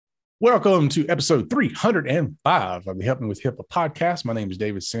Welcome to episode 305 of the Helping with HIPAA podcast. My name is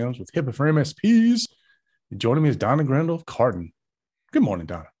David Sims with HIPAA for MSPs. Joining me is Donna Grindle of Carden. Good morning,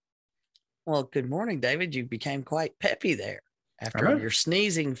 Donna. Well, good morning, David. You became quite peppy there. After your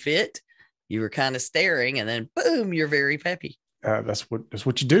sneezing fit, you were kind of staring, and then boom, you're very peppy. That's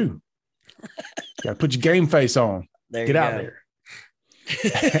what you do. You got to put your game face on. Get out there.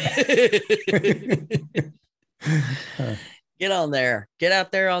 Get on there. Get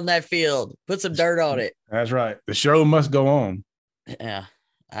out there on that field. Put some dirt on it. That's right. The show must go on. Yeah.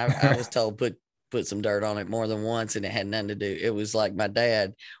 I was told put some dirt on it more than once, and it had nothing to do. It was like my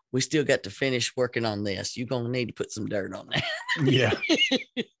dad, we still got to finish working on this. You're going to need to put some dirt on that. Yeah.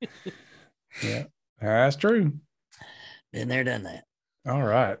 Yeah, that's true. Been there, done that. All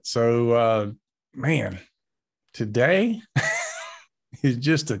right. So, today is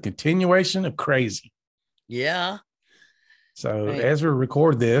just a continuation of crazy. Yeah. So as we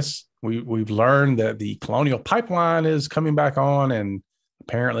record this, we've learned that the Colonial Pipeline is coming back on, and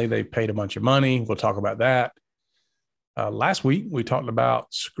apparently they've paid a bunch of money. We'll talk about that. Last week, we talked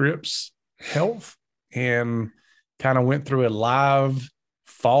about Scripps Health and kind of went through a live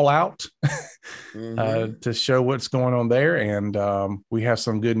fallout to show what's going on there. And we have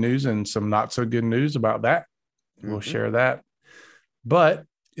some good news and some not so good news about that. We'll share that. But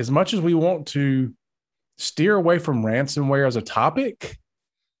as much as we want to steer away from ransomware as a topic,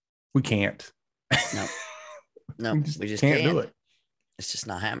 we can't. No, we just can't do it. It's just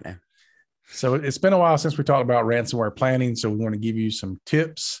not happening. So it's been a while since we talked about ransomware planning. So we want to give you some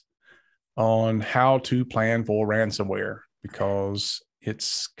tips on how to plan for ransomware, because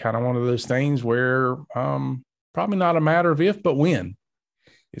it's kind of one of those things where probably not a matter of if, but when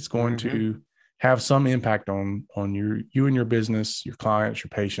it's going to have some impact on you and your business, your clients, your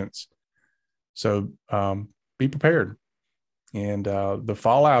patients. So be prepared. And the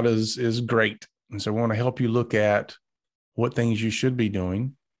fallout is great. And so we want to help you look at what things you should be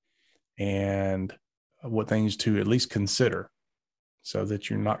doing and what things to at least consider so that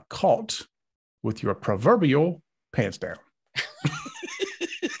you're not caught with your proverbial pants down.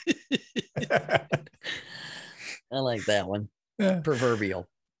 I like that one. Yeah. Proverbial.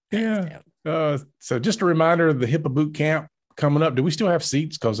 Yeah. So just a reminder of the HIPAA boot camp coming up. Do we still have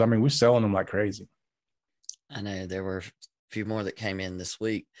seats? Because we're selling them like crazy. I know there were a few more that came in this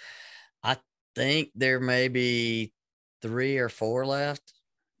week. I think there may be 3 or 4 left.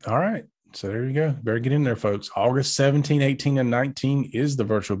 All right. So there you go. Better get in there, folks. August 17, 18, and 19 is the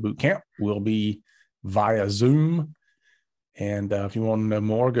virtual boot camp. We'll be via Zoom. And if you want to know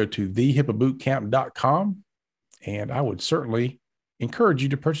more, go to thehippabootcamp.com. And I would certainly encourage you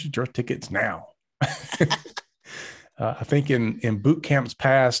to purchase your tickets now. I think in boot camps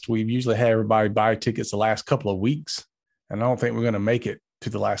past, we've usually had everybody buy tickets the last couple of weeks. And I don't think we're going to make it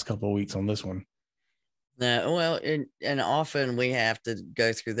to the last couple of weeks on this one. No, well, and often we have to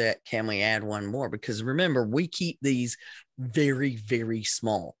go through that. Can we add one more? Because remember, we keep these very, very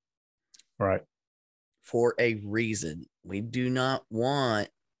small. Right. For a reason. We don't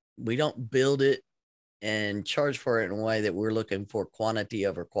build it and charge for it in a way that we're looking for quantity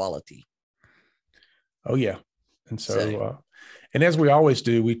over quality. Oh, yeah. And so and as we always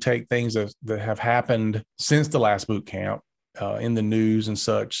do, we take things that have happened since the last boot camp in the news and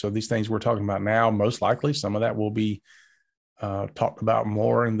such. So these things we're talking about now, most likely some of that will be talked about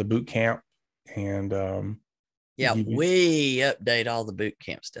more in the boot camp. And we update all the boot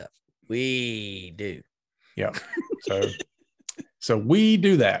camp stuff. We do. Yeah. So we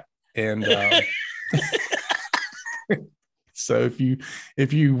do that. And so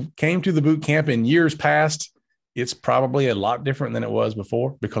if you came to the boot camp in years past, it's probably a lot different than it was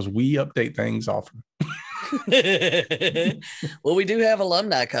before, because we update things often. Well, we do have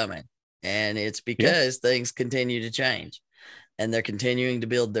alumni coming, and it's because things continue to change, and they're continuing to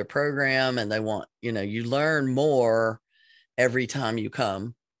build their program, and they want, you learn more every time you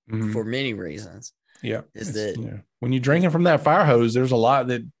come for many reasons. Yeah. When you're drinking from that fire hose, there's a lot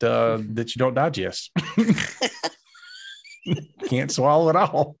that you don't digest. Can't swallow it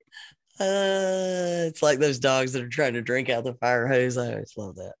all. It's like those dogs that are trying to drink out the fire hose. I always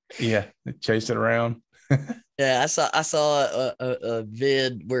love that. Yeah, they chase it around. Yeah, I saw a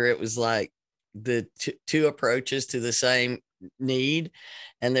vid where it was like the two approaches to the same need,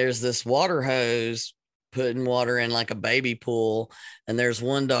 and there's this water hose putting water in like a baby pool, and there's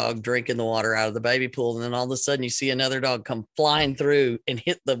one dog drinking the water out of the baby pool, and then all of a sudden you see another dog come flying through and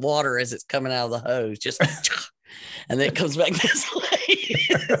hit the water as it's coming out of the hose, just and then it comes back this way.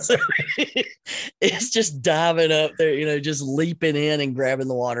 So it's just diving up there, just leaping in and grabbing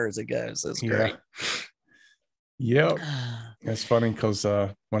the water as it goes. It's great. Yep. It's funny because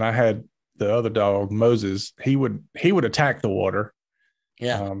when I had the other dog, Moses, he would attack the water.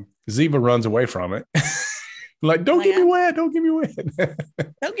 Yeah. Ziva runs away from it. Like, don't get me wet. Don't get me wet.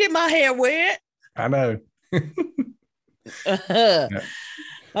 Don't get my hair wet. I know. All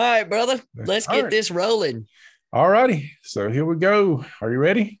right, brother. Let's get this rolling. All righty. So here we go. Are you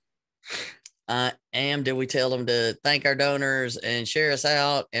ready? I am. Did we tell them to thank our donors and share us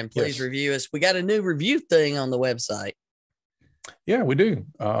out and please review us? We got a new review thing on the website. Yeah, we do.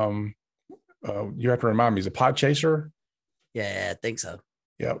 You have to remind me, is it Podchaser? Yeah, I think so.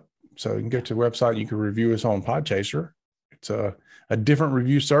 Yep. So you can go to the website. You can review us on Podchaser. It's a different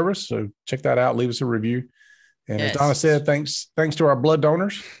review service. So check that out. Leave us a review. And as Donna said, thanks to our blood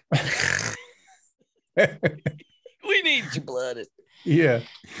donors. We need your blood. Yeah.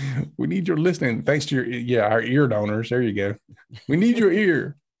 We need your listening. Thanks to our ear donors. There you go. We need your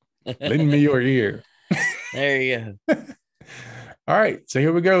ear. Lend me your ear. There you go. All right. So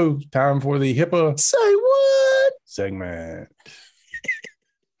here we go. Time for the HIPAA Say what segment.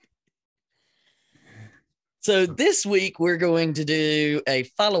 So this week we're going to do a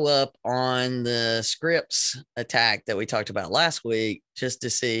follow-up on the Scripps attack that we talked about last week, just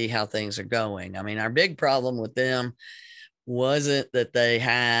to see how things are going. I mean, our big problem with them wasn't that they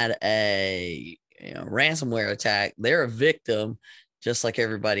had a ransomware attack. They're a victim just like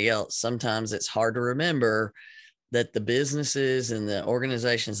everybody else. Sometimes it's hard to remember that the businesses and the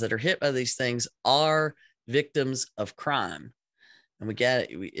organizations that are hit by these things are victims of crime. And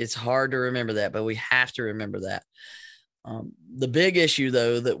it's hard to remember that, but we have to remember that. The big issue,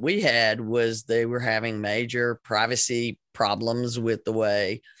 though, that we had was they were having major privacy problems with the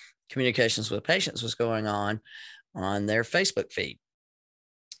way communications with patients was going on their Facebook feed.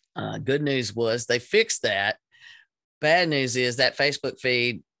 Good news was they fixed that. Bad news is that Facebook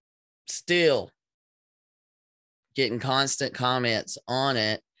feed still getting constant comments on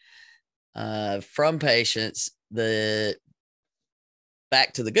it from patients.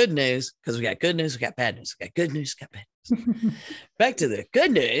 Back to the good news, because we got good news, we got bad news, we got good news, we got bad news. Back to the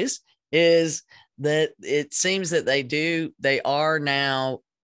good news is that it seems that they are now,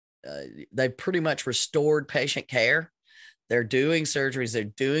 they pretty much restored patient care. They're doing surgeries. They're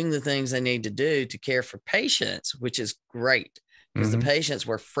doing the things they need to do to care for patients, which is great because the patients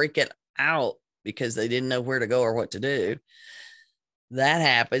were freaking out because they didn't know where to go or what to do. That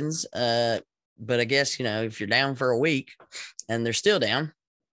happens. But I guess, if you're down for a week and they're still down.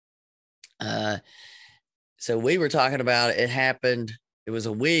 So we were talking about it. It happened. It was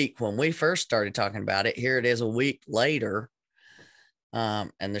a week when we first started talking about it. Here it is a week later.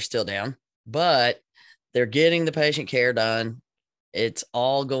 And they're still down, but they're getting the patient care done. It's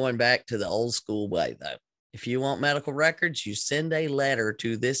all going back to the old school way, though. If you want medical records, you send a letter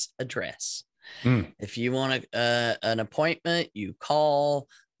to this address. If you want an appointment, you call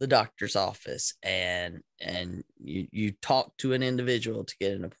the doctor's office and you talk to an individual to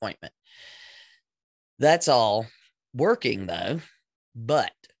get an appointment. That's all working, though.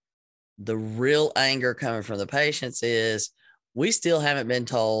 But the real anger coming from the patients is we still haven't been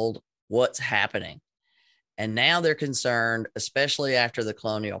told what's happening. And now they're concerned, especially after the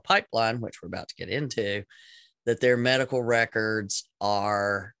Colonial Pipeline, which we're about to get into, that their medical records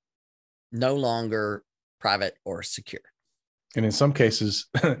are no longer private or secure. And in some cases,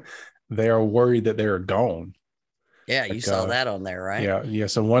 they are worried that they're gone. Yeah, you saw that on there, right? Yeah.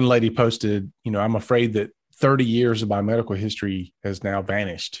 So one lady posted, I'm afraid that 30 years of my medical history has now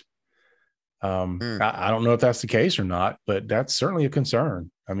vanished. I don't know if that's the case or not, but that's certainly a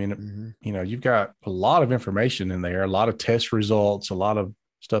concern. I mean, you've got a lot of information in there, a lot of test results, a lot of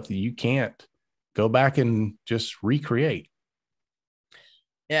stuff that you can't go back and just recreate.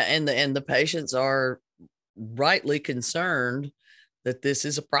 Yeah, and the patients are rightly concerned that this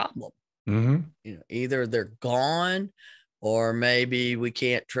is a problem. Either they're gone, or maybe we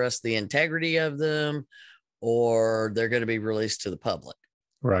can't trust the integrity of them, or they're going to be released to the public.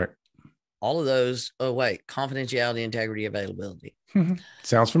 Right. All of those. Oh, wait, confidentiality, integrity, availability.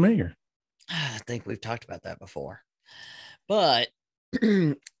 Sounds familiar. I think we've talked about that before. But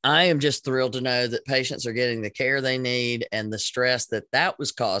I am just thrilled to know that patients are getting the care they need, and the stress that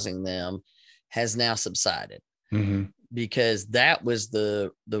was causing them has now subsided. Because that was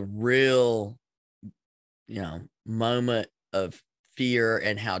the real, moment of fear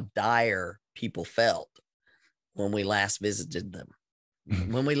and how dire people felt when we last visited them.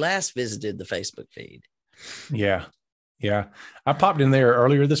 When we last visited the Facebook feed. Yeah. I popped in there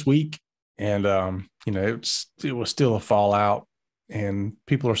earlier this week, and it was still a fallout, and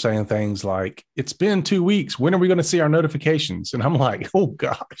people are saying things like, it's been 2 weeks, when are we going to see our notifications? And I'm like, oh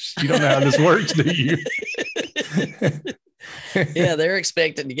gosh, you don't know how this works, do you? Yeah, they're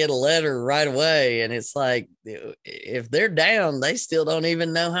expecting to get a letter right away. And it's like, if they're down, they still don't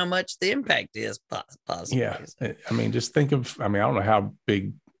even know how much the impact is possibly. Yeah. I mean, just think of, I mean, I don't know how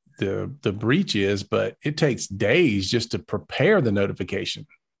big the breach is, but it takes days just to prepare the notification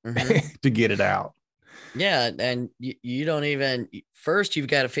to get it out. Yeah. And you don't even, first, you've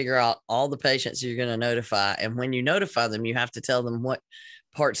got to figure out all the patients you're going to notify. And when you notify them, you have to tell them what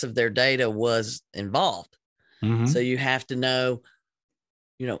parts of their data was involved. So you have to know,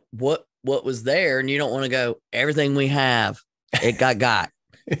 what was there, and you don't want to go, everything we have, it got.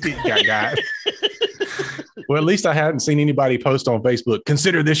 It got. Well, at least I hadn't seen anybody post on Facebook,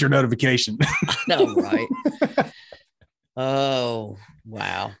 consider this your notification. No, right. Oh,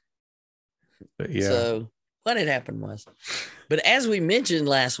 wow. But yeah. So what had happened was, but as we mentioned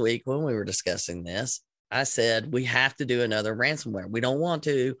last week when we were discussing this, I said we have to do another ransomware. We don't want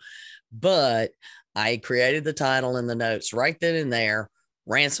to, but I created the title and the notes right then and there.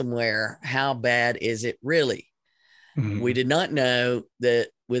 Ransomware, how bad is it really? We did not know that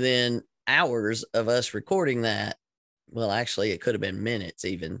within hours of us recording that, well, actually, it could have been minutes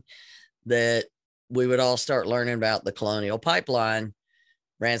even, that we would all start learning about the Colonial Pipeline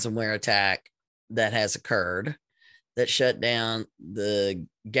ransomware attack that has occurred that shut down the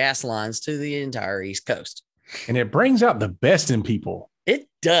gas lines to the entire East Coast. And it brings out the best in people. It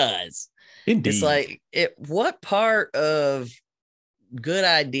does. Indeed. It's like, what part of good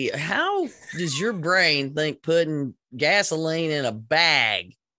idea? How does your brain think putting gasoline in a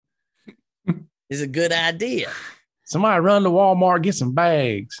bag is a good idea? Somebody run to Walmart, get some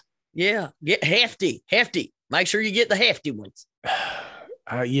bags. Yeah, get hefty. Make sure you get the hefty ones.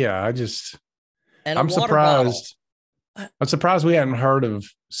 Yeah, and I'm surprised. I'm surprised we hadn't heard of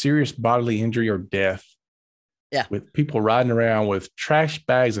serious bodily injury or death. Yeah, with people riding around with trash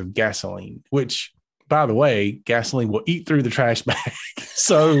bags of gasoline, which, by the way, gasoline will eat through the trash bag.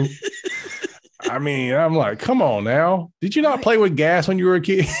 So, I mean, I'm like, come on now. Did you not play with gas when you were a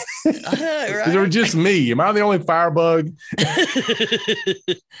kid? Right. Or just me? Am I the only firebug?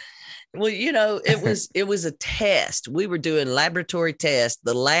 Well, it was a test. We were doing laboratory tests.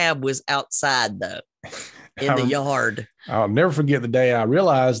 The lab was outside, though, in the yard. I'll never forget the day I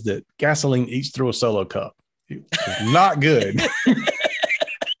realized that gasoline eats through a Solo cup. It's not good.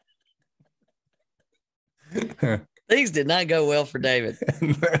 Things did not go well for David.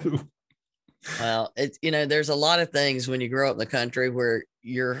 No. Well, there's a lot of things when you grow up in the country where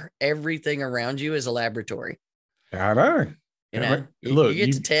everything around you is a laboratory. I know. You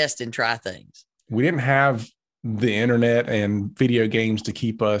get to test and try things. We didn't have the internet and video games to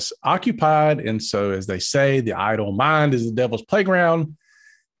keep us occupied. And so, as they say, the idle mind is the devil's playground.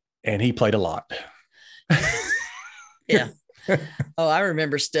 And he played a lot. Yeah. Oh, I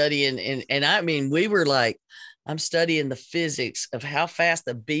remember studying, and I mean, we were like, I'm studying the physics of how fast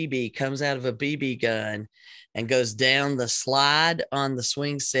a BB comes out of a BB gun and goes down the slide on the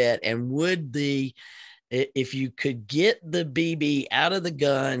swing set. And if you could get the BB out of the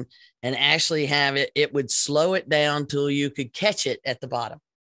gun and actually have it, it would slow it down till you could catch it at the bottom.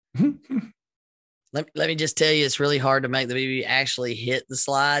 Let me just tell you, it's really hard to make the BB actually hit the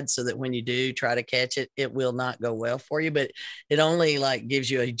slide, so that when you do try to catch it, it will not go well for you, but it only gives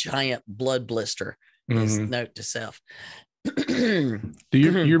you a giant blood blister. Note to self. Do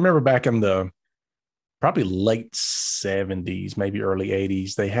you remember back in the probably late 70s, maybe early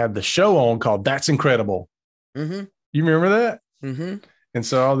 80s, they had the show on called That's Incredible. You remember that? And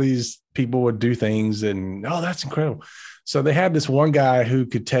so all these people would do things and, oh, that's incredible. So they had this one guy who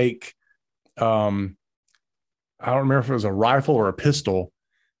could take, I don't remember if it was a rifle or a pistol,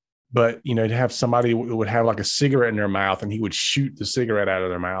 but, to have somebody would have like a cigarette in their mouth and he would shoot the cigarette out of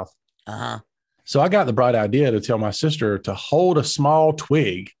their mouth. So I got the bright idea to tell my sister to hold a small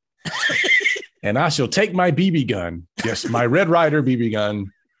twig and I shall take my BB gun. Yes, my Red Ryder BB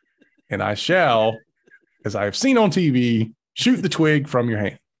gun. And I shall, as I have seen on TV, shoot the twig from your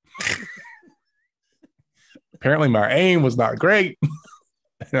hand. Apparently my aim was not great.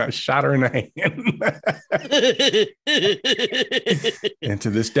 And I shot her in the hand. And to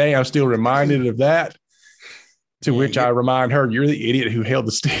this day, I'm still reminded of that. To which I remind her, you're the idiot who held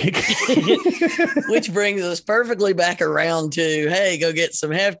the stick. Which brings us perfectly back around to, hey, go get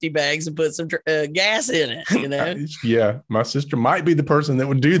some hefty bags and put some gas in it, Yeah, my sister might be the person that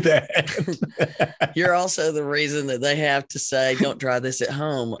would do that. You're also the reason that they have to say, don't try this at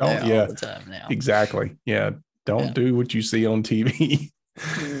home all the time now. Exactly. Yeah, don't do what you see on TV.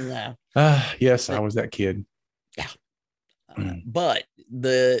 No. Yes, I was that kid. Yeah. But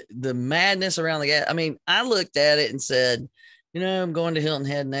the madness around the gas, I mean, I looked at it and said, I'm going to Hilton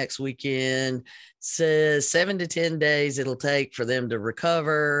Head next weekend. says 7 to 10 days it'll take for them to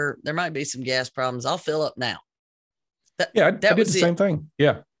recover. There might be some gas problems. I'll fill up now. I did the same thing.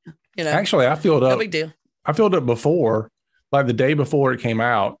 Yeah. Actually, I filled up. No big deal. I filled up before, like the day before it came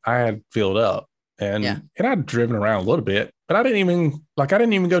out, I had filled up and I'd driven around a little bit, but I didn't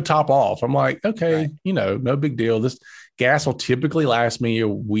even go top off. I'm like, okay, no big deal. This gas will typically last me a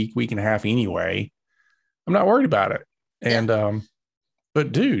week and a half anyway. I'm not worried about it. And,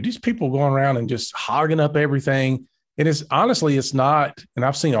 but dude, these people going around and just hogging up everything. It is honestly, it's not, and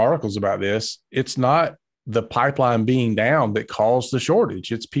I've seen articles about this. It's not the pipeline being down that caused the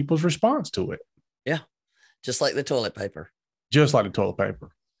shortage. It's people's response to it. Yeah. Just like the toilet paper.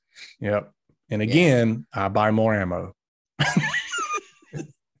 Yep. And again, I buy more ammo,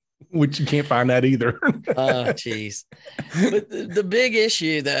 which you can't find that either. Oh, geez. But the big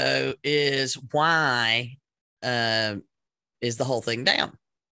issue, though, is why is the whole thing down?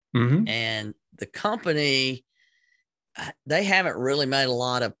 Mm-hmm. And the company, they haven't really made a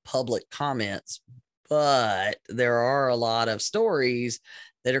lot of public comments, but there are a lot of stories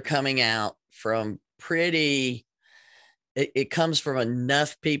that are coming out from it comes from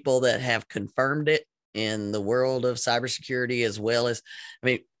enough people that have confirmed it in the world of cybersecurity, as well as, I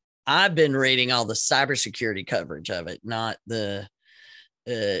mean, I've been reading all the cybersecurity coverage of it, not the,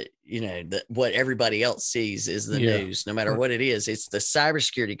 what everybody else sees is the news, no matter what it is. It's the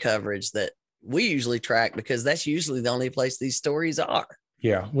cybersecurity coverage that we usually track, because that's usually the only place these stories are.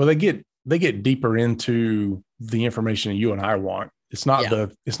 Yeah. Well, they get deeper into the information you and I want. It's not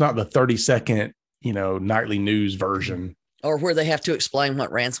the 30-second, nightly news version. Or where they have to explain what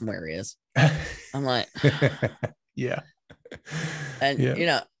ransomware is. I'm like, yeah.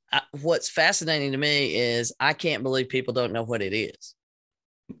 And, what's fascinating to me is I can't believe people don't know what it is.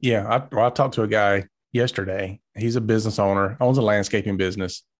 Yeah. I talked to a guy yesterday. He's a business owner, owns a landscaping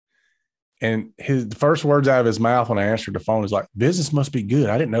business. And the first words out of his mouth when I answered the phone is like, business must be good.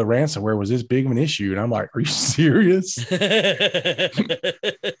 I didn't know ransomware was this big of an issue. And I'm like, are you serious?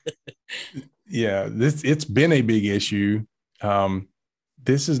 Yeah, it's been a big issue.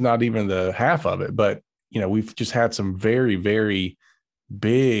 This is not even the half of it, but we've just had some very, very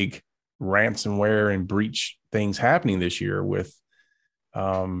big ransomware and breach things happening this year with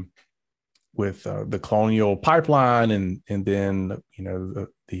the Colonial Pipeline and then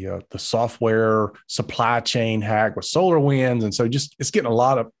the software supply chain hack with SolarWinds, and so just it's getting a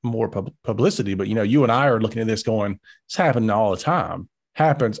lot of more publicity. But you and I are looking at this going, it's happening all the time.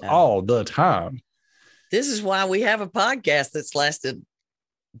 Happens all the time. This is why we have a podcast that's lasted,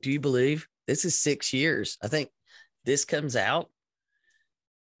 do you believe, this is 6 years. I think this comes out,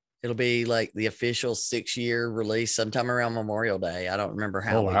 it'll be like the official 6-year release sometime around Memorial Day. I don't remember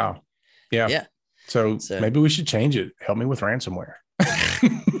how. Oh, wow. Yeah. So maybe we should change it. Help me with ransomware.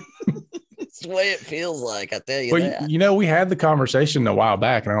 It's the way it feels like, I tell you that. We had the conversation a while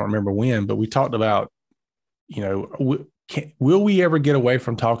back, and I don't remember when, but we talked about, will we ever get away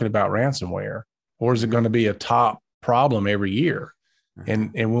from talking about ransomware, or is it going to be a top problem every year?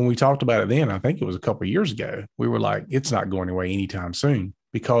 And when we talked about it then, I think it was a couple of years ago, we were like, it's not going away anytime soon,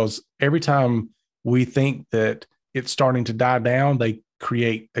 because every time we think that it's starting to die down, they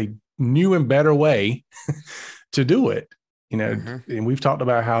create a new and better way to do it. And we've talked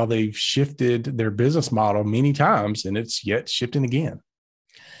about how they've shifted their business model many times, and it's yet shifting again.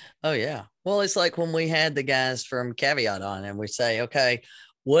 Oh, yeah. Well, it's like when we had the guys from Caveat on and we say, okay,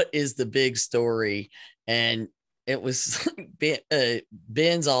 what is the big story? And it was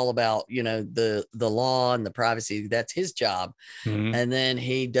Ben's all about, the law and the privacy. That's his job. Mm-hmm. And then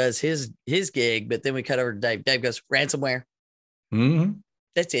he does his gig, but then we cut over to Dave. Dave goes, ransomware. Mm-hmm.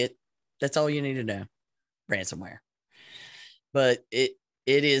 That's it. That's all you need to know. Ransomware. But it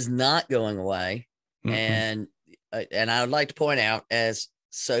is not going away. Mm-hmm. And I would like to point out, as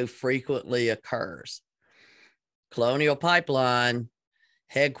so frequently occurs, Colonial Pipeline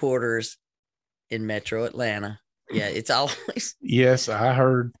headquarters in Metro Atlanta. Yeah, it's always. Yes, I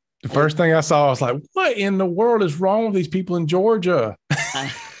heard. The first thing I saw, I was like, what in the world is wrong with these people in Georgia?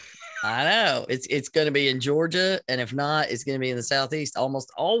 I know. It's going to be in Georgia. And if not, it's going to be in the Southeast.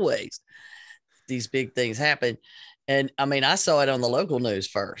 Almost always these big things happen. And I mean, I saw it on the local news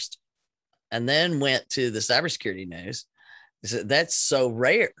first and then went to the cybersecurity news. That's so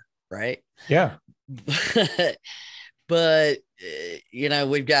rare, right? Yeah. But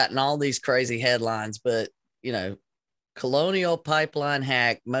we've gotten all these crazy headlines, but, Colonial Pipeline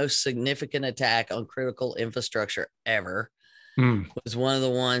hack, most significant attack on critical infrastructure ever, was one of the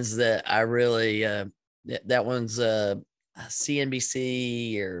ones that I really, that one's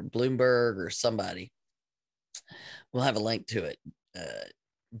CNBC or Bloomberg or somebody. We'll have a link to it.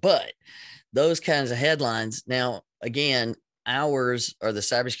 But those kinds of headlines. Now, again, ours are the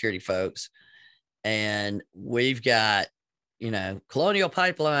cybersecurity folks, and we've got, Colonial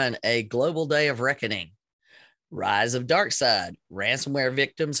Pipeline, a global day of reckoning, rise of dark side, ransomware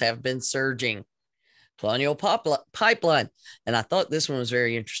victims have been surging, Colonial Pipeline. And I thought this one was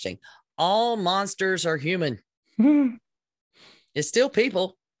very interesting. All monsters are human. It's still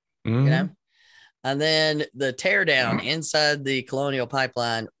people, And then the teardown inside the Colonial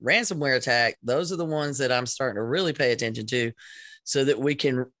Pipeline ransomware attack. Those are the ones that I'm starting to really pay attention to so that we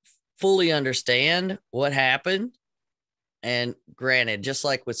can fully understand what happened. And granted, just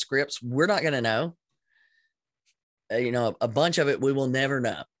like with scripts, we're not going to know. A bunch of it we will never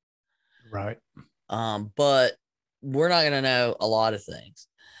know. Right. But we're not going to know a lot of things.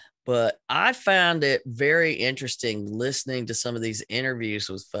 But I found it very interesting listening to some of these interviews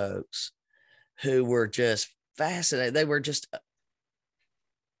with folks who were just fascinated. They were just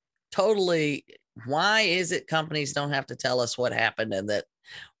totally, why is it companies don't have to tell us what happened, and that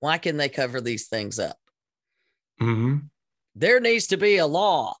why can they cover these things up? Mm-hmm. There needs to be a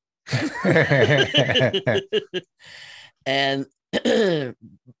law. And,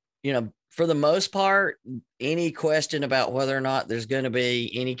 for the most part, any question about whether or not there's going to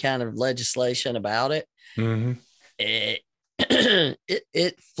be any kind of legislation about it, it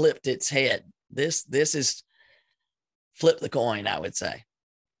flipped its head. This is flip the coin, I would say.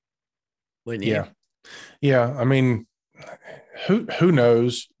 Wouldn't you? Yeah. I mean, who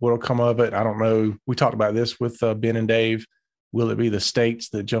knows what'll come of it? I don't know. We talked about this with Ben and Dave. Will it be the states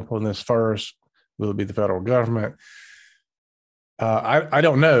that jump on this first? Will it be the federal government? I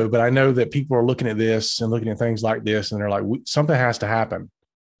don't know, but I know that people are looking at this and looking at things like this, and they're like, something has to happen.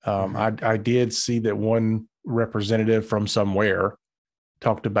 I did see that one representative from somewhere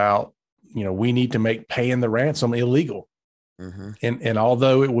talked about, we need to make paying the ransom illegal. And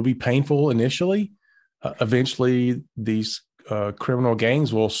although it will be painful initially, eventually these criminal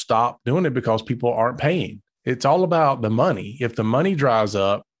gangs will stop doing it because people aren't paying. It's all about the money. If the money dries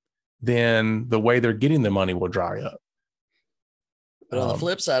up, then the way they're getting the money will dry up. But on the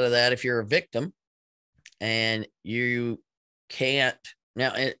flip side of that, if you're a victim and you can't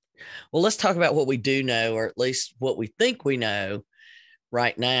now, let's talk about what we do know, or at least what we think we know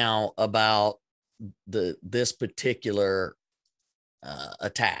right now about this particular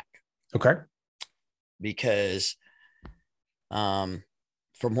attack. Okay. Because from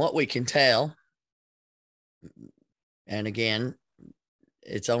what we can tell, and again,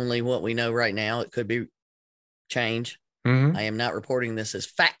 it's only what we know right now. It could be change. I am not reporting this as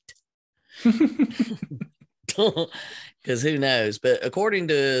fact because who knows? But according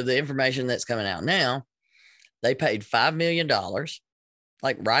to the information that's coming out now, they paid $5 million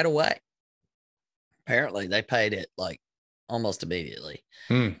like right away. Apparently, they paid it like almost immediately.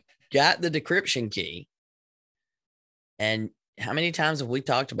 Got the decryption key. And how many times have we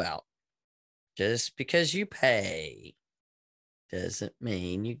talked about just because you pay doesn't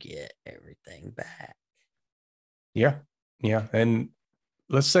mean you get everything back? Yeah. And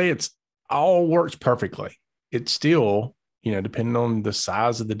let's say it's all works perfectly. It's still, depending on the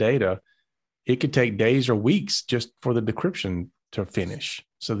size of the data, it could take days or weeks just for the decryption to finish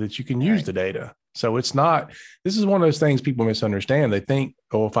so that you can use the data. So it's not, this is one of those things people misunderstand. They think,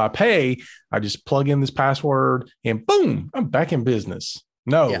 oh, if I pay, I just plug in this password and boom, I'm back in business.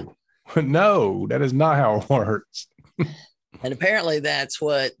 No, no, that is not how it works. And apparently that's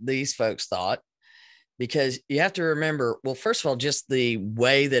what these folks thought, because you have to remember, well, first of all, just the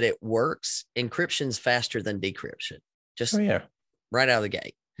way that it works, encryption's faster than decryption, just right out of the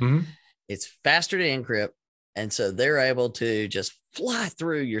gate. It's faster to encrypt. And so they're able to just fly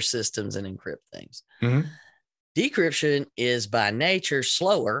through your systems and encrypt things. Decryption is by nature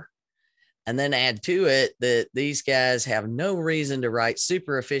slower. And then add to it that these guys have no reason to write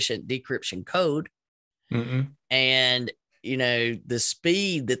super efficient decryption code. And, the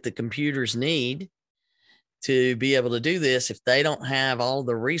speed that the computers need to be able to do this, if they don't have all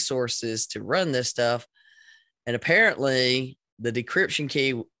the resources to run this stuff. And apparently the decryption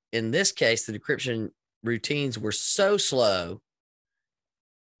key, in this case, the decryption routines were so slow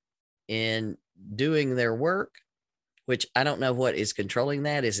in doing their work, which I don't know what is controlling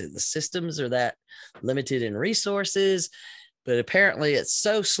that. Is it the systems or that limited in resources? But apparently it's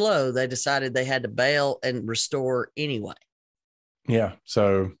so slow, they decided they had to bail and restore anyway. Yeah.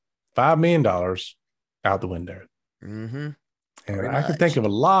 So $5 million out the window. And I can think of a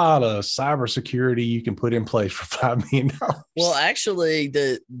lot of cybersecurity you can put in place for $5 million. Well, actually,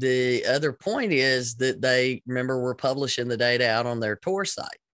 the other point is that they, remember, were publishing the data out on their Tor site.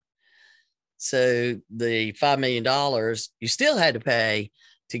 So the $5 million, you still had to pay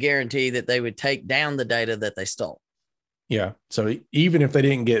to guarantee that they would take down the data that they stole. Yeah. So even if they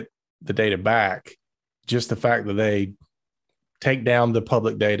didn't get the data back, just the fact that they take down the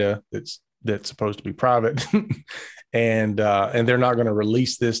public data that's supposed to be private, and they're not going to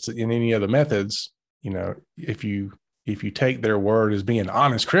release this in any other methods. If you take their word as being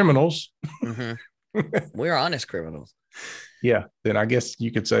honest criminals, we're honest criminals. Yeah, then I guess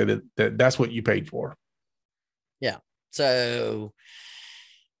you could say that's what you paid for. Yeah. So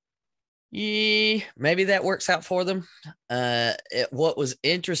yeah, maybe that works out for them. What was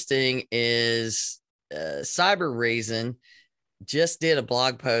interesting is Cyber Reason just did a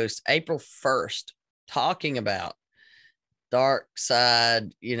blog post April 1st talking about Dark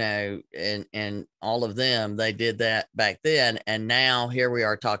Side, and all of them. They did that back then. And now here we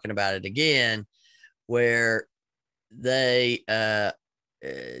are talking about it again, where they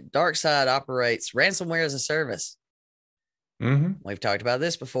Dark Side operates ransomware as a service. We've talked about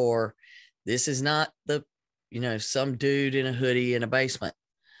this before. This is not some dude in a hoodie in a basement.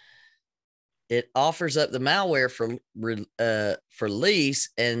 It offers up the malware for lease.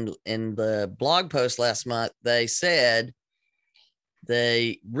 And in the blog post last month, they said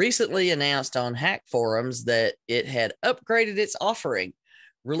they recently announced on Hack Forums that it had upgraded its offering,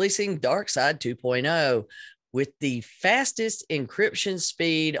 releasing DarkSide 2.0 with the fastest encryption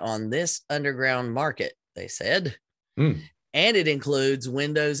speed on this underground market, they said. And it includes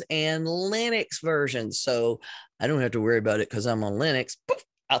Windows and Linux versions. So I don't have to worry about it because I'm on Linux. Poof,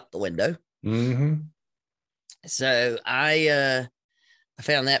 out the window. So I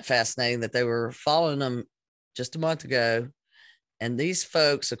found that fascinating that they were following them just a month ago. And these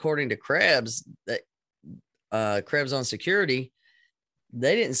folks, according to Krebs, Krebs on Security,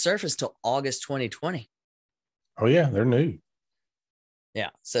 they didn't surface till August 2020. Oh yeah, they're new. Yeah.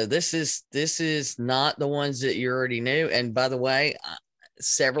 So this is not the ones that you already knew. And by the way,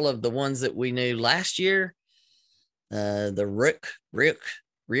 several of the ones that we knew last year, the Rick,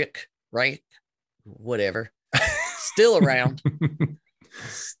 right? Whatever, still around.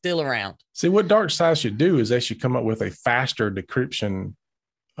 Still around. See, what DarkSide should do is they should come up with a faster decryption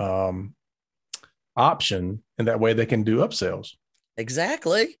option, and that way they can do upsells.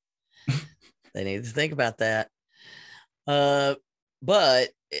 Exactly. They need to think about that. But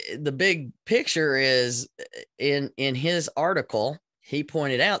the big picture is in his article, he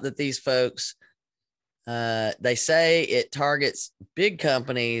pointed out that these folks, they say it targets big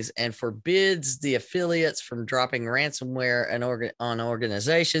companies and forbids the affiliates from dropping ransomware on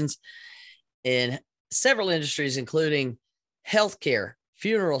organizations in several industries, including healthcare,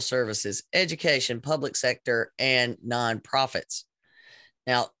 funeral services, education, public sector, and nonprofits.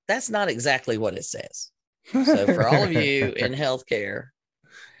 Now, that's not exactly what it says. So for all of you in healthcare,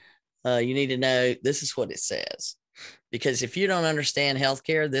 you need to know this is what it says. Because if you don't understand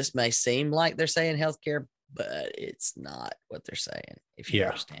healthcare, this may seem like they're saying healthcare, but it's not what they're saying if you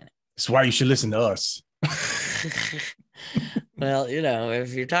understand it. That's why you should listen to us. Well,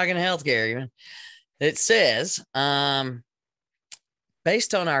 if you're talking healthcare, it says,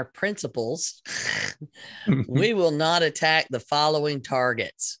 based on our principles, we will not attack the following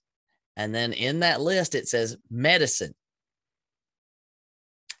targets. And then in that list, it says medicine.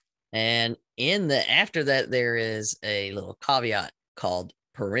 And after that, there is a little caveat called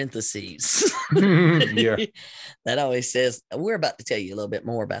parentheses. Yeah. That always says, we're about to tell you a little bit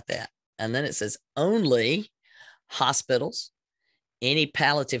more about that. And then it says only hospitals, any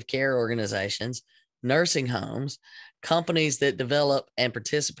palliative care organizations, nursing homes, companies that develop and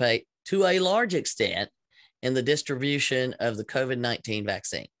participate to a large extent in the distribution of the COVID-19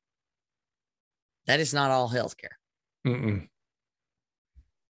 vaccine. That is not all healthcare.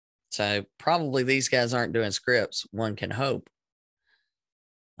 So probably these guys aren't doing scripts, one can hope.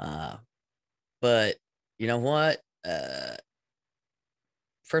 But you know what?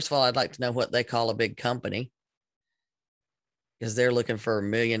 First of all, I'd like to know what they call a big company, because they're looking for $1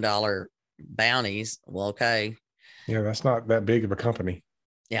 million bounties. Well, okay. Yeah, that's not that big of a company.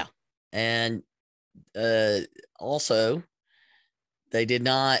 Yeah. And also, they did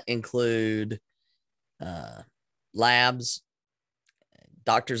not include labs,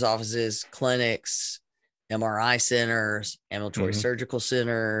 doctor's offices, clinics, MRI centers, ambulatory surgical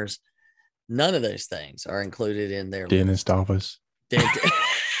centers. None of those things are included in their dentist office.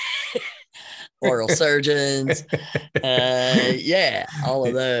 Oral surgeons. All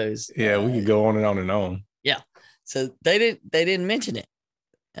of those. Yeah, we could go on and on and on. Yeah. So they didn't mention it.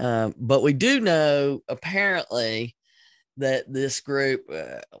 But we do know apparently that this group,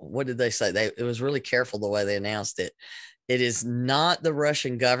 what did they say? It was really careful the way they announced it. It is not the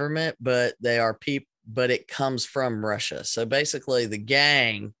Russian government, but they are but it comes from Russia. So basically, the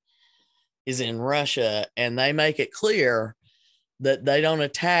gang is in Russia, and they make it clear that they don't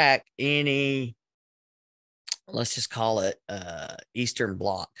attack any, let's just call it Eastern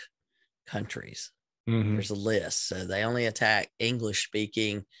Bloc countries. Mm-hmm. There's a list. So they only attack English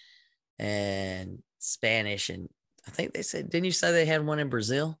speaking and Spanish. And I think they said, didn't you say they had one in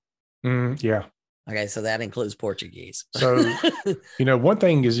Brazil? Yeah. Okay. So that includes Portuguese. So, one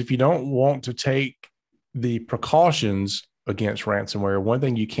thing is, if you don't want to take the precautions against ransomware, one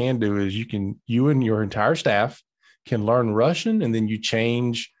thing you can do is you and your entire staff can learn Russian, and then you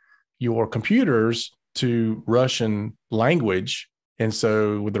change your computers to Russian language. And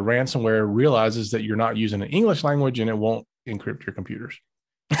so with the ransomware realizes that you're not using an English language, and it won't encrypt your computers.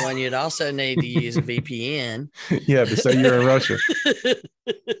 Well, and you'd also need to use a VPN. Yeah, to say you're in Russia.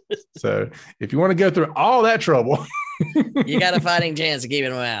 So if you want to go through all that trouble, you got a fighting chance of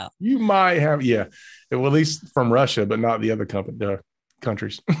keeping them out. You might have, well, at least from Russia, but not the other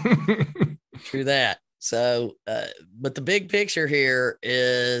countries. True that. So, but the big picture here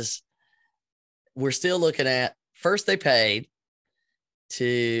is we're still looking at, first they paid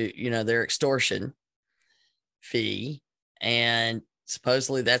to, their extortion fee, and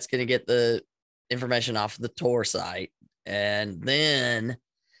supposedly that's going to get the information off of the Tor site. And then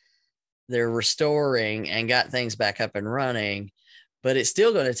they're restoring and got things back up and running, but it's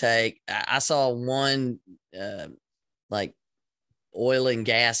still going to take, I saw one, like oil and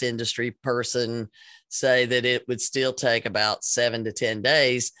gas industry person say that it would still take about 7 to 10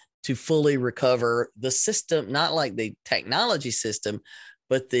 days to fully recover the system, not like the technology system,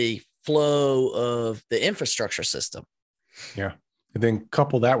 but the flow of the infrastructure system. Yeah. And then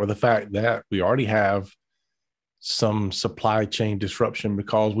couple that with the fact that we already have some supply chain disruption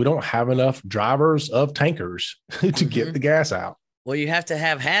because we don't have enough drivers of tankers to get the gas out. Well, you have to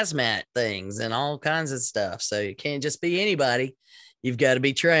have hazmat things and all kinds of stuff. So you can't just be anybody. You've got to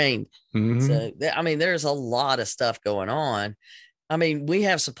be trained. Mm-hmm. So, there's a lot of stuff going on. We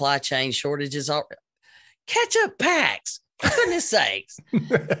have supply chain shortages. Ketchup packs, for goodness sakes.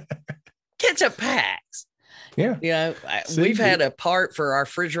 Ketchup packs. Yeah. We've had a part for our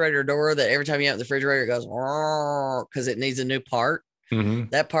refrigerator door that every time you open the refrigerator, it goes because it needs a new part. Mm-hmm.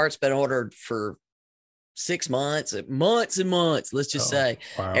 That part's been ordered for 6 months, months and months. Let's just say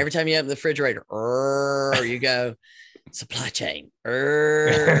every time you open the refrigerator, you go supply chain,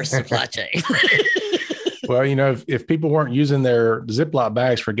 supply chain. Well, if people weren't using their Ziploc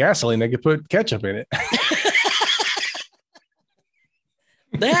bags for gasoline, they could put ketchup in it.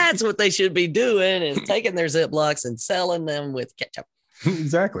 That's what they should be doing, is taking their Ziplocs and selling them with ketchup.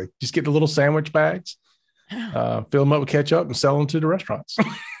 Exactly. Just get the little sandwich bags, fill them up with ketchup and sell them to the restaurants.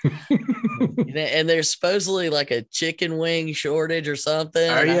 And there's supposedly like a chicken wing shortage or something.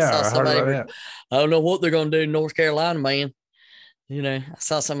 I heard about that. I don't know what they're going to do in North Carolina, man. I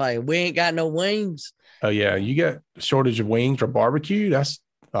saw somebody, we ain't got no wings. Oh yeah. You get a shortage of wings or barbecue. That's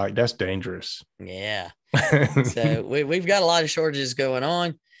dangerous. Yeah. So we've got a lot of shortages going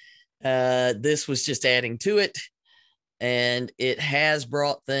on. This was just adding to it, and it has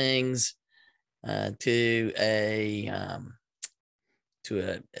brought things to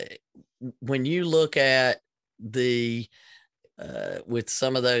when you look at the with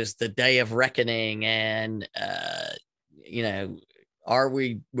some of those, the day of reckoning, and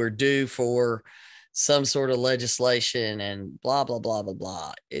we're due for some sort of legislation and blah blah blah blah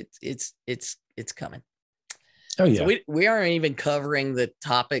blah. It's coming. Oh yeah. So we aren't even covering the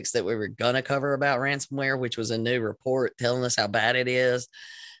topics that we were gonna cover about ransomware, which was a new report telling us how bad it is.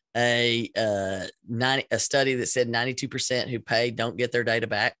 A study that said 92% who pay don't get their data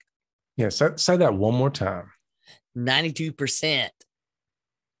back. Yes, say that one more time. 92%.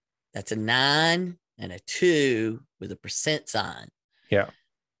 That's a 9 and a 2 with a percent sign. Yeah.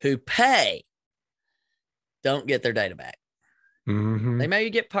 Who pay don't get their data back. Mm-hmm. They maybe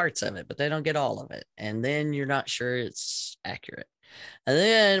get parts of it, but they don't get all of it. And then you're not sure it's accurate. And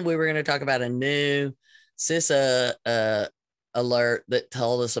then we were going to talk about a new CISA alert that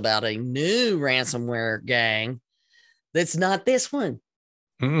told us about a new ransomware gang that's not this one.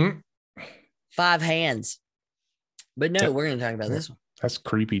 Mm-hmm. 5 hands. But no, we're going to talk about this one. That's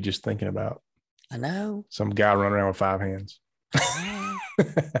creepy just thinking about. I know. Some guy running around with 5 hands.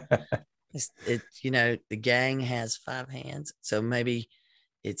 The gang has 5 hands. So maybe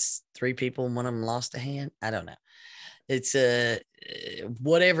it's 3 people and one of them lost a hand. I don't know. It's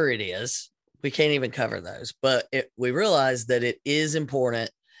whatever it is. We can't even cover those, but we realize that it is important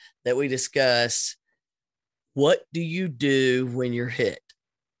that we discuss, what do you do when you're hit?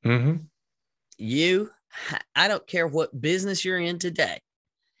 Mm-hmm. I don't care what business you're in today.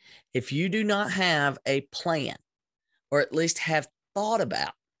 If you do not have a plan, or at least have thought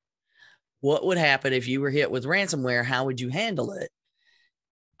about what would happen if you were hit with ransomware, how would you handle it?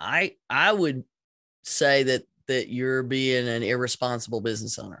 I would say that you're being an irresponsible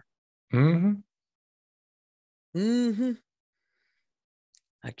business owner. Mm-hmm. Mm-hmm.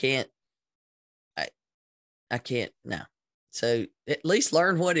 I can't. I can't. No. So at least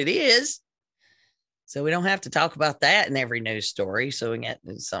learn what it is, so we don't have to talk about that in every news story. So we get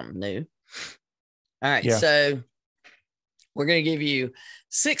something new. All right. Yeah. So we're going to give you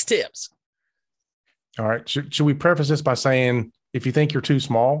 6 tips. All right. Should we preface this by saying, if you think you're too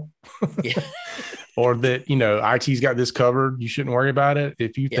small, Yeah. or that, IT's got this covered, you shouldn't worry about it.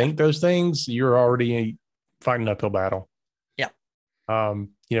 If you think those things, you're already fighting an uphill battle. Yeah.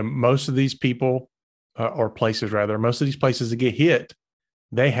 Most of these people, or places rather, most of these places that get hit,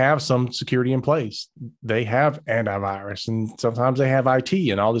 they have some security in place. They have antivirus, and sometimes they have IT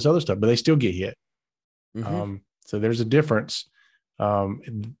and all this other stuff, but they still get hit. Mm-hmm. So there's a difference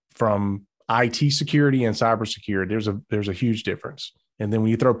from IT security and cybersecurity. There's a huge difference. And then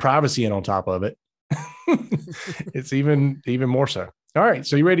when you throw privacy in on top of it, it's even more so. All right.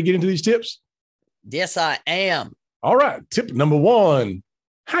 So you ready to get into these tips? Yes, I am. All right. Tip number 1,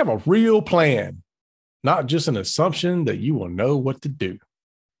 have a real plan, not just an assumption that you will know what to do.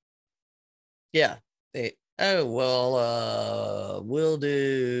 Yeah. We'll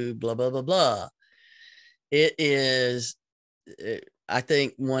do blah, blah, blah, blah. It is, I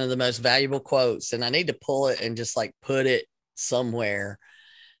think, one of the most valuable quotes, and I need to pull it and just like put it somewhere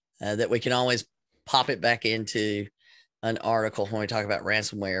that we can always pop it back into an article when we talk about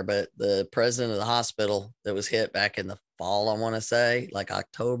ransomware. But the president of the hospital that was hit back in the fall, I want to say like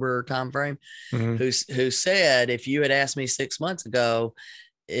October timeframe, who said, if you had asked me 6 months ago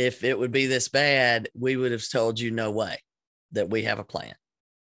if it would be this bad, we would have told you no way, that we have a plan.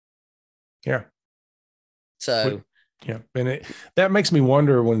 Yeah. So, yeah. And that makes me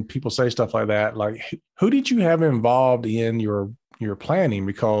wonder when people say stuff like that, like, who did you have involved in your planning?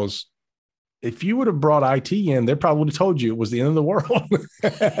 Because if you would have brought IT in, they probably would have told you it was the end of the world.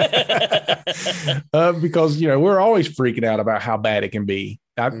 Because, we're always freaking out about how bad it can be.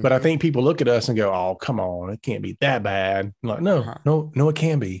 But I think people look at us and go, oh, come on, it can't be that bad. I'm like, no, it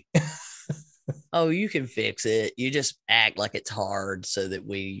can be. Oh, you can fix it. You just act like it's hard so that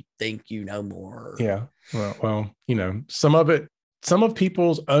we think you know more. Yeah. Well, some of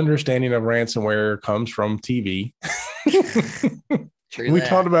people's understanding of ransomware comes from TV. We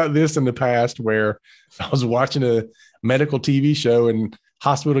talked about this in the past, where I was watching a medical TV show and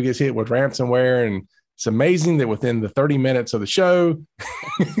hospital gets hit with ransomware, and it's amazing that within the 30 minutes of the show,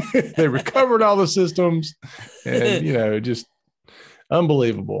 they recovered all the systems, and just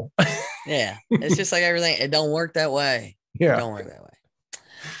unbelievable. Yeah. It's just like everything. It don't work that way. Yeah. It don't work that way.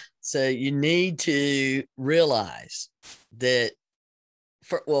 So you need to realize that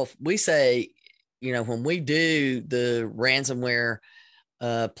we say, when we do the ransomware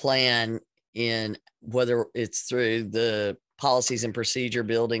plan, in whether it's through the policies and procedure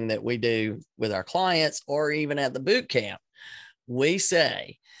building that we do with our clients, or even at the boot camp, we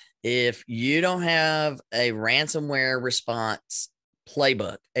say, if you don't have a ransomware response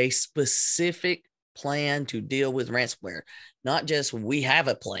playbook, a specific plan to deal with ransomware, not just we have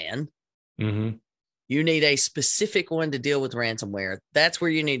a plan. Mm-hmm. You need a specific one to deal with ransomware. That's where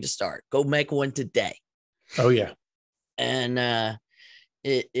you need to start. Go make one today. Oh yeah. And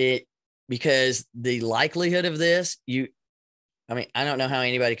because the likelihood of this, I don't know how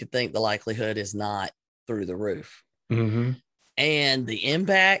anybody could think the likelihood is not through the roof. Mm-hmm. And the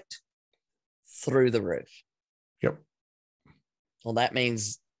impact through the roof. Yep. Well, that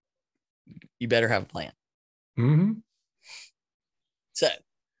means you better have a plan. Mm-hmm. So,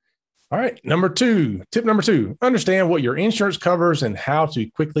 all right. Tip number 2, understand what your insurance covers and how to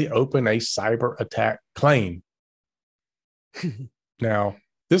quickly open a cyber attack claim. Now,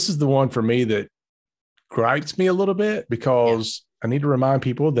 this is the one for me that gripes me a little bit, because I need to remind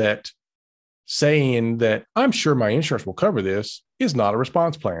people that saying that I'm sure my insurance will cover this is not a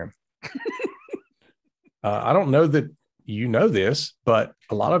response plan. I don't know that you know this, but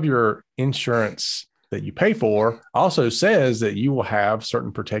a lot of your insurance that you pay for also says that you will have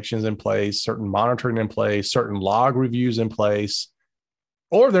certain protections in place, certain monitoring in place, certain log reviews in place,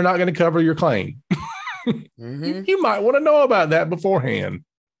 or they're not going to cover your claim. Mm-hmm. You might want to know about that beforehand.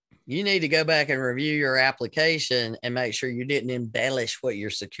 You need to go back and review your application and make sure you didn't embellish what your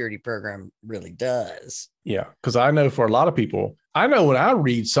security program really does. Yeah, because I know for a lot of people, I know when I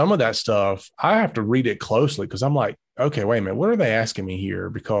read some of that stuff, I have to read it closely, because I'm like, okay, wait a minute, what are they asking me here?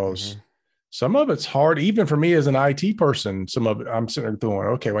 Because some of it's hard, even for me as an IT person. Some of it, I'm sitting there going,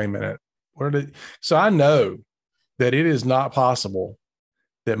 okay, wait a minute. So I know that it is not possible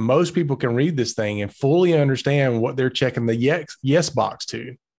that most people can read this thing and fully understand what they're checking the yes box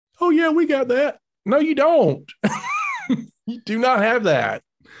to. Oh, yeah, we got that. No, you don't. You do not have that.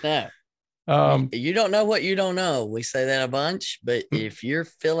 No. You don't know what you don't know. We say that a bunch, but if you're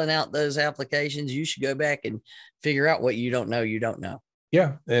filling out those applications, you should go back and figure out what you don't know. You don't know.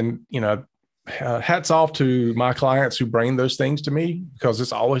 Yeah. And, hats off to my clients who bring those things to me, because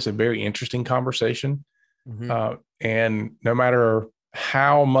it's always a very interesting conversation. Mm-hmm. And no matter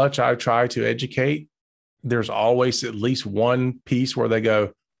how much I try to educate, there's always at least one piece where they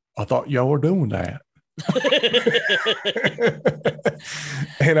go, I thought y'all were doing that.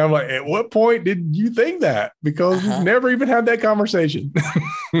 And I'm like, at what point did you think that? Because we've never even had that conversation.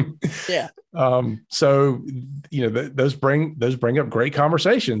 Yeah. So, those bring up great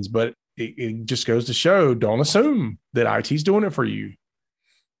conversations, but it just goes to show, don't assume that IT's doing it for you.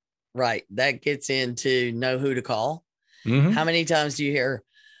 Right. That gets into know who to call. Mm-hmm. How many times do you hear,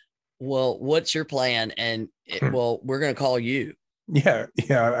 well, what's your plan? And well, we're going to call you. Yeah.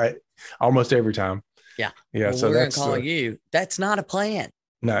 Yeah. Almost every time. Yeah. Yeah. Well, so we're going to call you. That's not a plan.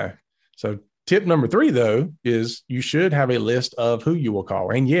 No. So tip number 3, though, is you should have a list of who you will call.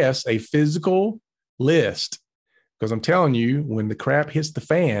 And yes, a physical list, because I'm telling you, when the crap hits the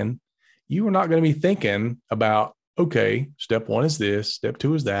fan, you are not going to be thinking about, okay, step 1 is this, step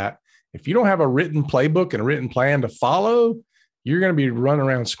 2 is that. If you don't have a written playbook and a written plan to follow, you're going to be running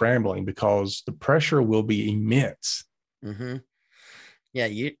around scrambling because the pressure will be immense. Mm-hmm. Yeah,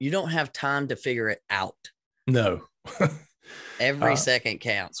 you don't have time to figure it out. No. Every second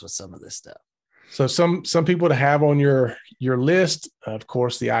counts with some of this stuff. So some people to have on your list, of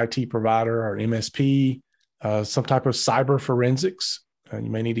course, the IT provider or MSP, some type of cyber forensics. You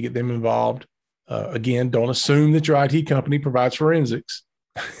may need to get them involved. Again, don't assume that your IT company provides forensics.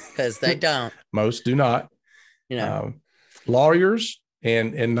 Because they don't. Most do not. Lawyers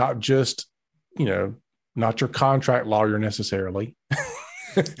and not just, not your contract lawyer necessarily.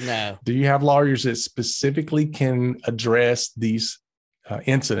 No. Do you have lawyers that specifically can address these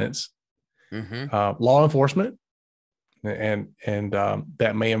incidents? Mm-hmm. Law enforcement, and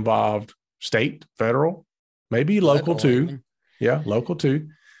that may involve state, federal, maybe local too. Even. Yeah, local too.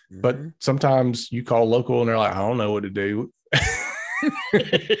 Mm-hmm. But sometimes you call local and they're like, I don't know what to do.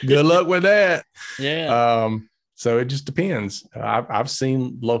 Good luck with that. Yeah. So it just depends. I've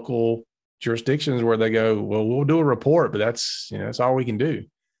seen local jurisdictions where they go, well, we'll do a report, but that's all we can do.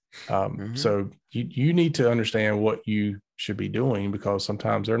 Mm-hmm. So you need to understand what you should be doing, because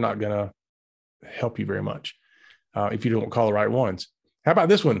sometimes they're not going to help you very much if you don't call the right ones. How about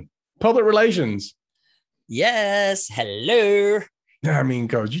this one? Public relations. Yes. Hello. I mean,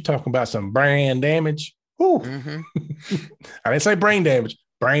 because you're talking about some brand damage. Mm-hmm. I didn't say brain damage,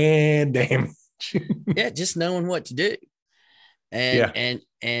 brand damage. Yeah, just knowing what to do. And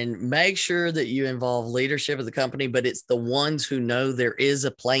make sure that you involve leadership of the company, but it's the ones who know there is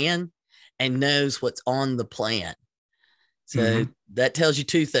a plan and knows what's on the plan. So that tells you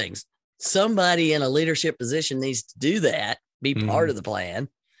 2 things. Somebody in a leadership position needs to do that, be part of the plan.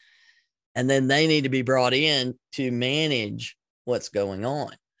 And then they need to be brought in to manage what's going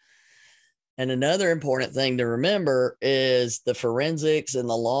on. And another important thing to remember is the forensics and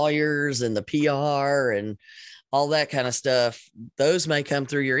the lawyers and the PR and all that kind of stuff. Those may come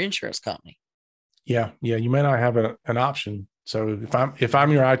through your insurance company. Yeah. You may not have an option. So if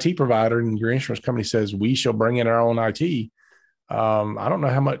I'm your IT provider and your insurance company says we shall bring in our own IT, I don't know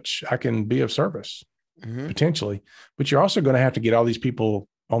how much I can be of service potentially, but you're also going to have to get all these people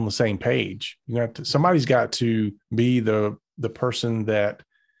on the same page. Somebody's got to be the person that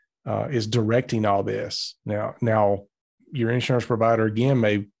is directing all this. Now your insurance provider again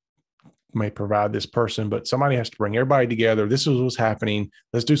may provide this person, but somebody has to bring everybody together. This is what's happening.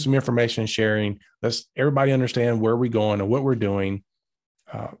 Let's do some information sharing. Let's everybody understand where we're going and what we're doing.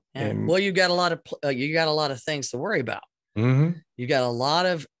 Well, you got a lot of things to worry about. Mm-hmm. You got a lot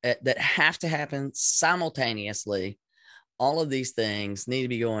of that have to happen simultaneously. All of these things need to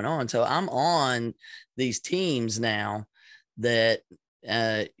be going on. So I'm on these teams now that,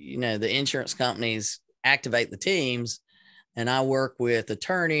 the insurance companies activate the teams, and I work with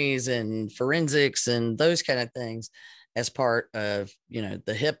attorneys and forensics and those kind of things as part of, the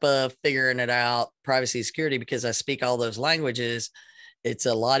HIPAA, figuring it out, privacy, security, because I speak all those languages. It's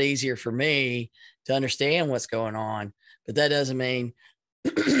a lot easier for me to understand what's going on, but that doesn't mean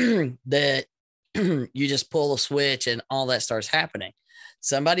that you just pull a switch and all that starts happening.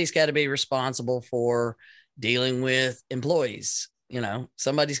 Somebody's got to be responsible for dealing with employees.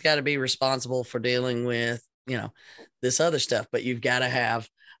 somebody's got to be responsible for dealing with, this other stuff, but you've got to have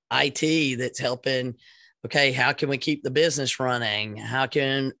IT that's helping. Okay, how can we keep the business running? How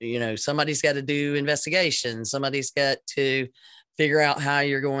can, somebody's got to do investigations. Somebody's got to figure out how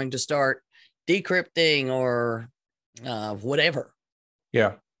you're going to start decrypting or whatever.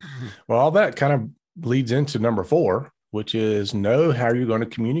 Yeah. Well, all that kind of leads into number 4, which is know how you're going to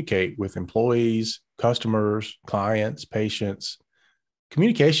communicate with employees, customers, clients, patients.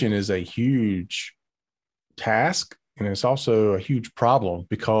 Communication is a huge task, and it's also a huge problem,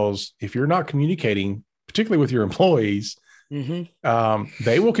 because if you're not communicating, particularly with your employees,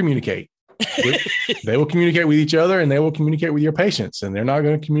 they will communicate. They will communicate with each other, and they will communicate with your patients, and they're not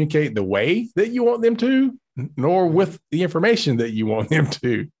going to communicate the way that you want them to, nor with the information that you want them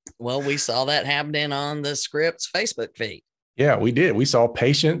to. Well, we saw that happening on the Scripps Facebook feed. Yeah, we did. We saw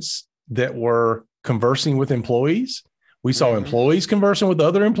patients that were conversing with employees. We saw employees conversing with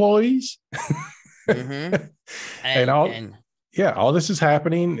other employees. All this is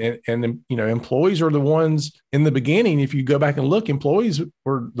happening. And employees are the ones in the beginning. If you go back and look, employees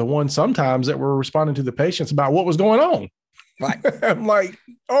were the ones sometimes that were responding to the patients about what was going on. Right. I'm like,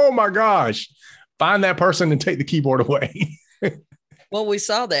 oh my gosh, find that person and take the keyboard away. Well, we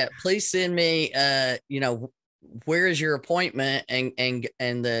saw that. Please send me, where is your appointment? And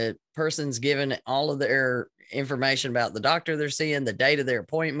the person's given all of their information about the doctor they're seeing, the date of their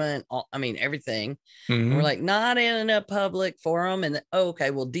appointment. Everything. And we're like, not in a public forum. And okay,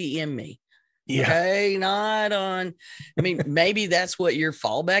 well, DM me. Yeah. Okay. Not on, maybe that's what your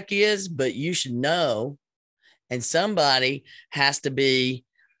fallback is, but you should know. And somebody has to be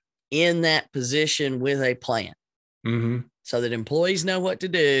in that position with a plan. So that employees know what to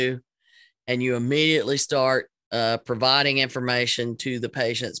do, and you immediately start providing information to the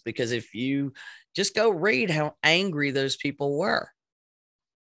patients. Because if you just go read how angry those people were.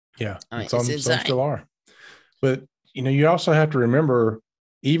 Yeah, some still are. But, you also have to remember,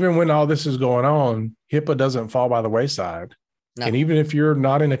 even when all this is going on, HIPAA doesn't fall by the wayside. No. And even if you're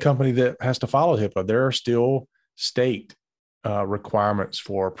not in a company that has to follow HIPAA, there are still state requirements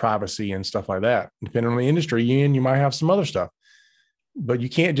for privacy and stuff like that. Depending on the industry you're in, you might have some other stuff, but you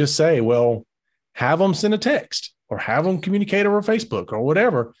can't just say, well, have them send a text or have them communicate over Facebook or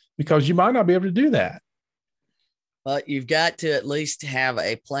whatever, because you might not be able to do that. But you've got to at least have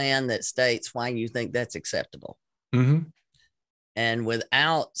a plan that states why you think that's acceptable. And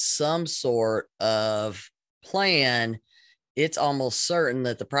without some sort of plan, it's almost certain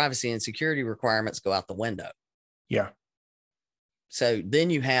that the privacy and security requirements go out the window. Yeah. So then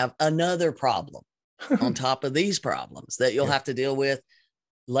you have another problem on top of these problems that you'll have to deal with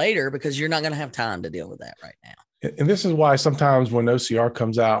later, because you're not going to have time to deal with that right now. And this is why sometimes when OCR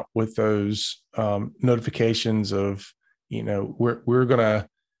comes out with those notifications of, we're going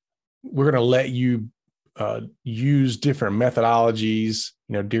to let you use different methodologies,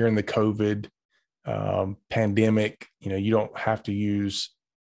 during the COVID pandemic, you don't have to use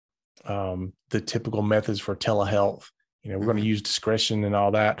the typical methods for telehealth. We're going to use discretion and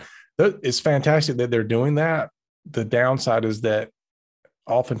all that. It's fantastic that they're doing that. The downside is that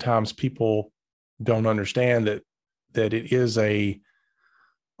oftentimes people don't understand that it is a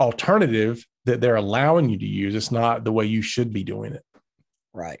alternative that they're allowing you to use. It's not the way you should be doing it.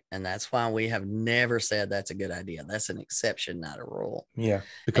 Right. And that's why we have never said that's a good idea. That's an exception, not a rule. Yeah.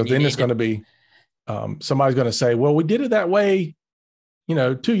 Because then it's going to be, somebody's going to say, well, we did it that way,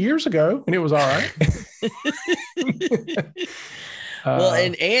 2 years ago, and it was all right. Well,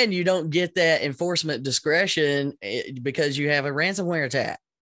 and you don't get that enforcement discretion because you have a ransomware attack.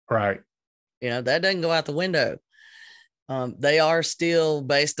 Right. That doesn't go out the window. They are still,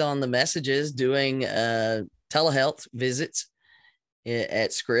 based on the messages, doing telehealth visits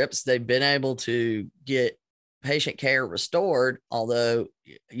at Scripps. They've been able to get patient care restored, although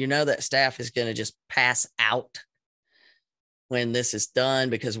that staff is going to just pass out when this is done,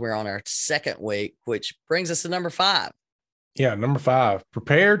 because we're on our second week, which brings us to number 5. Yeah, number 5,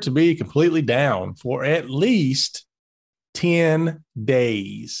 prepare to be completely down for at least 10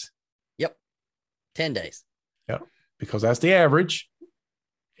 days. Yep, 10 days. Yep, because that's the average,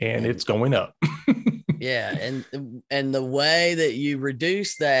 and it's going up. Yeah, and the way that you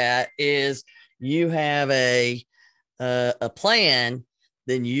reduce that is you have a plan,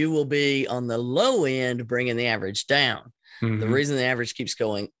 then you will be on the low end, bringing the average down. The reason the average keeps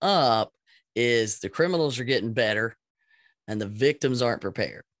going up is the criminals are getting better and the victims aren't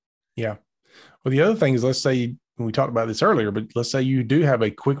prepared. Yeah. Well, the other thing is, let's say, we talked about this earlier, but let's say you do have a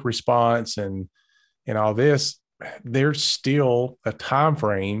quick response and all this, there's still a time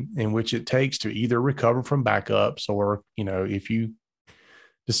frame in which it takes to either recover from backups, or, if you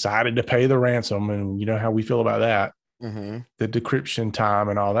decided to pay the ransom, and you know how we feel about that, the decryption time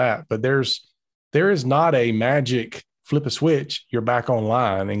and all that. But there is not a magic flip a switch, you're back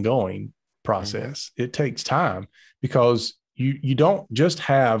online and going process. It takes time, because you don't just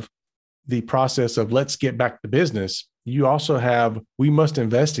have the process of let's get back to business. You also have, we must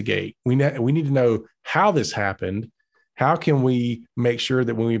investigate. We need to know how this happened. How can we make sure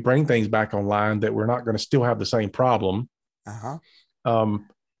that when we bring things back online that we're not going to still have the same problem?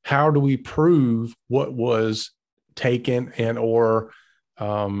 How do we prove what was taken and or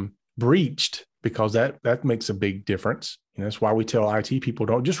breached? Because that makes a big difference. And that's why we tell IT people,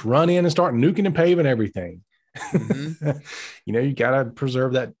 don't just run in and start nuking and paving everything. You got to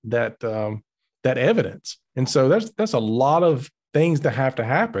preserve that evidence. And so that's a lot of things that have to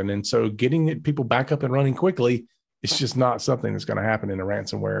happen. And so getting people back up and running quickly, it's just not something that's going to happen in a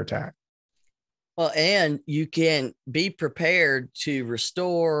ransomware attack. Well, and you can be prepared to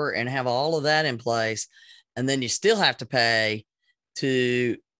restore and have all of that in place. And then you still have to pay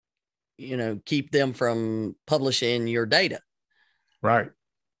to, keep them from publishing your data. Right.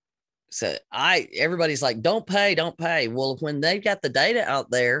 So everybody's like, don't pay. Well, when they've got the data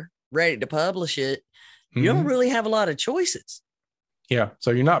out there ready to publish it, you don't really have a lot of choices. Yeah. So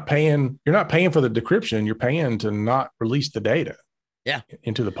you're not paying for the decryption. You're paying to not release the data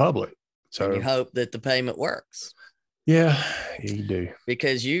into the public. So and you hope that the payment works. Yeah, you do.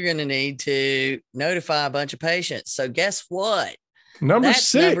 Because you're going to need to notify a bunch of patients. So guess what? Number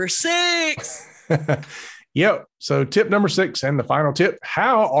 6. Number 6. Yep. So tip number 6 and the final tip.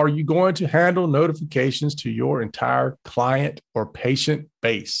 How are you going to handle notifications to your entire client or patient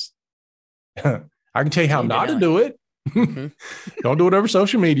base? I can tell you how not to do it. Don't do it over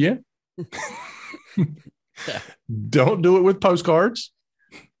social media. Don't do it with postcards.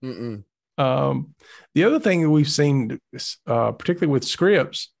 The other thing that we've seen, particularly with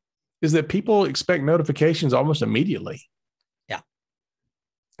scripts, is that people expect notifications almost immediately. Yeah.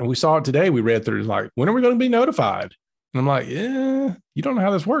 And we saw it today. We read through, like, when are we going to be notified? And I'm like, yeah, you don't know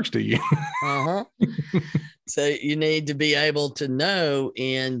how this works, do you? So you need to be able to know,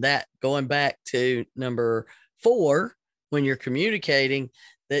 in that, going back to number 4, when you're communicating,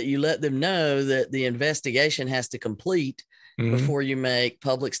 that you let them know that the investigation has to complete before you make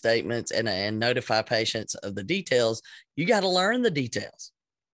public statements and notify patients of the details. You got to learn the details.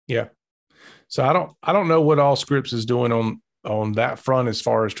 Yeah. So I don't know what all Scripps is doing on that front as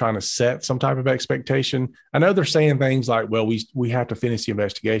far as trying to set some type of expectation. I know they're saying things like, well, we have to finish the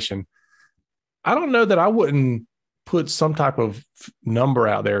investigation. I don't know that I wouldn't put some type of number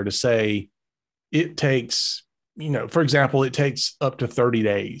out there to say it takes, for example, it takes up to 30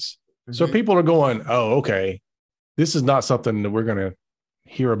 days. So people are going, oh, okay, this is not something that we're going to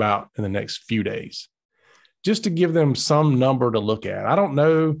hear about in the next few days, just to give them some number to look at. I don't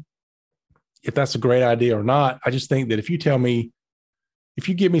know if that's a great idea or not. I just think that if you give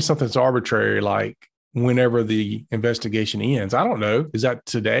me something that's arbitrary, like whenever the investigation ends, I don't know. Is that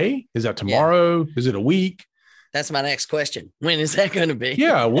today? Is that tomorrow? Yeah. Is it a week? That's my next question. When is that going to be?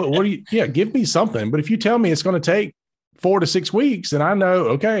 Yeah. What do you, give me something. But if you tell me it's going to take 4 to 6 weeks, then I know,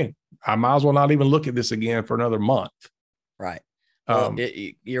 okay, I might as well not even look at this again for another month. Right. Well,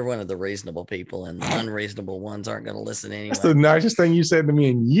 you're one of the reasonable people, and the unreasonable ones aren't going to listen anyway. That's the nicest thing you said to me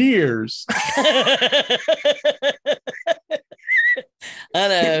in years. I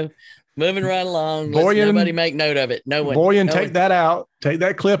know. Moving right along. Nobody make note of it. No one. Boyan, take that out. Take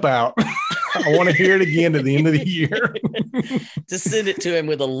that clip out. I want to hear it again at the end of the year. Just send it to him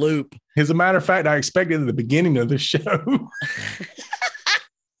with a loop. As a matter of fact, I expected at the beginning of the show.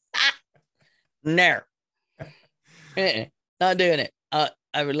 No. Not doing it.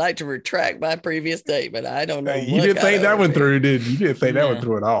 I would like to retract my previous statement. I don't know. You didn't think that one through, did you? You didn't think that one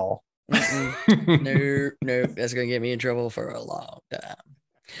through at all. No. That's going to get me in trouble for a long time.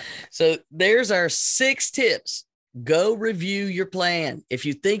 So there's our 6 tips. Go review your plan. If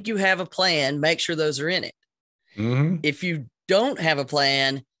you think you have a plan, make sure those are in it. If you don't have a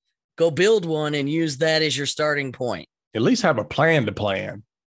plan, go build one and use that as your starting point. At least have a plan to plan.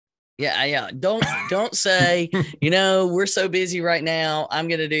 Yeah. Don't say, we're so busy right now, I'm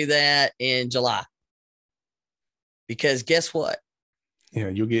going to do that in July. Because guess what? Yeah,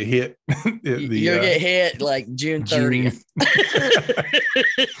 you'll get hit. You'll get hit like June 30th.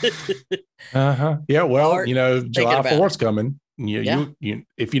 Yeah, well, July 4th's coming. You,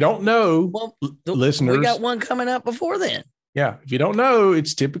 if you don't know, listeners, we got one coming up before then. Yeah, if you don't know,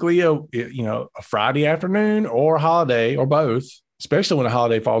 it's typically a Friday afternoon or a holiday or both. Especially when a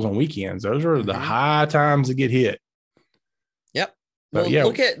holiday falls on weekends. Those are the high times to get hit. Yep. Well,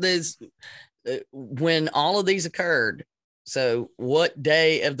 look at this. When all of these occurred, So what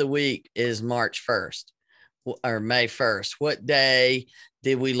day of the week is March 1st or May 1st? What day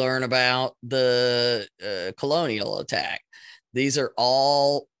did we learn about the colonial attack? These are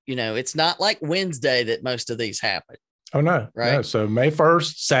all, it's not like Wednesday that most of these happen. Oh, no. Right. No. So May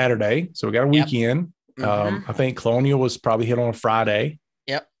 1st, Saturday. So we got a weekend. Mm-hmm. I think colonial was probably hit on a Friday.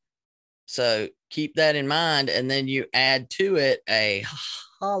 Yep. So keep that in mind. And then you add to it a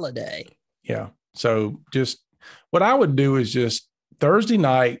holiday. Yeah. So just what I would do is just Thursday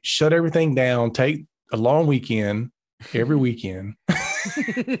night, shut everything down, take a long weekend every weekend.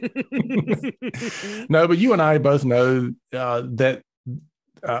 No, but you and I both know that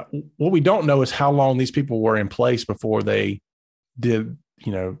what we don't know is how long these people were in place before they did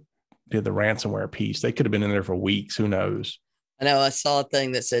the ransomware piece. They could have been in there for weeks. Who knows? I know I saw a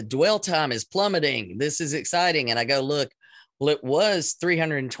thing that said dwell time is plummeting. This is exciting. And I go, look, well, it was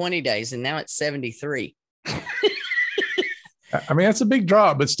 320 days and now it's 73. I mean, that's a big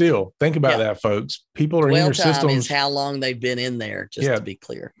drop, but still think about that, folks. People are in your systems. Is how long they've been in there, just to be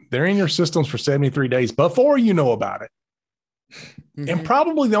clear. They're in your systems for 73 days before you know about it. Mm-hmm. And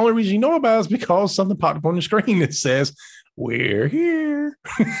probably the only reason you know about it is because something popped up on the screen that says, we're here.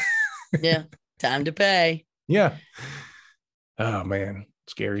 Yeah. Time to pay. Yeah. Oh, man.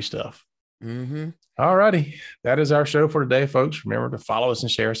 Scary stuff. Mm-hmm. All righty. That is our show for today, folks. Remember to follow us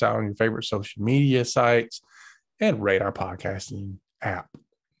and share us out on your favorite social media sites and rate our podcasting app.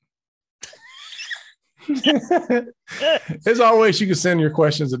 As always, you can send your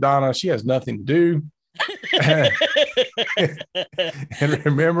questions to Donna. She has nothing to do. And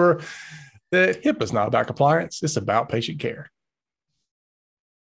remember that HIPAA is not about compliance. It's about patient care.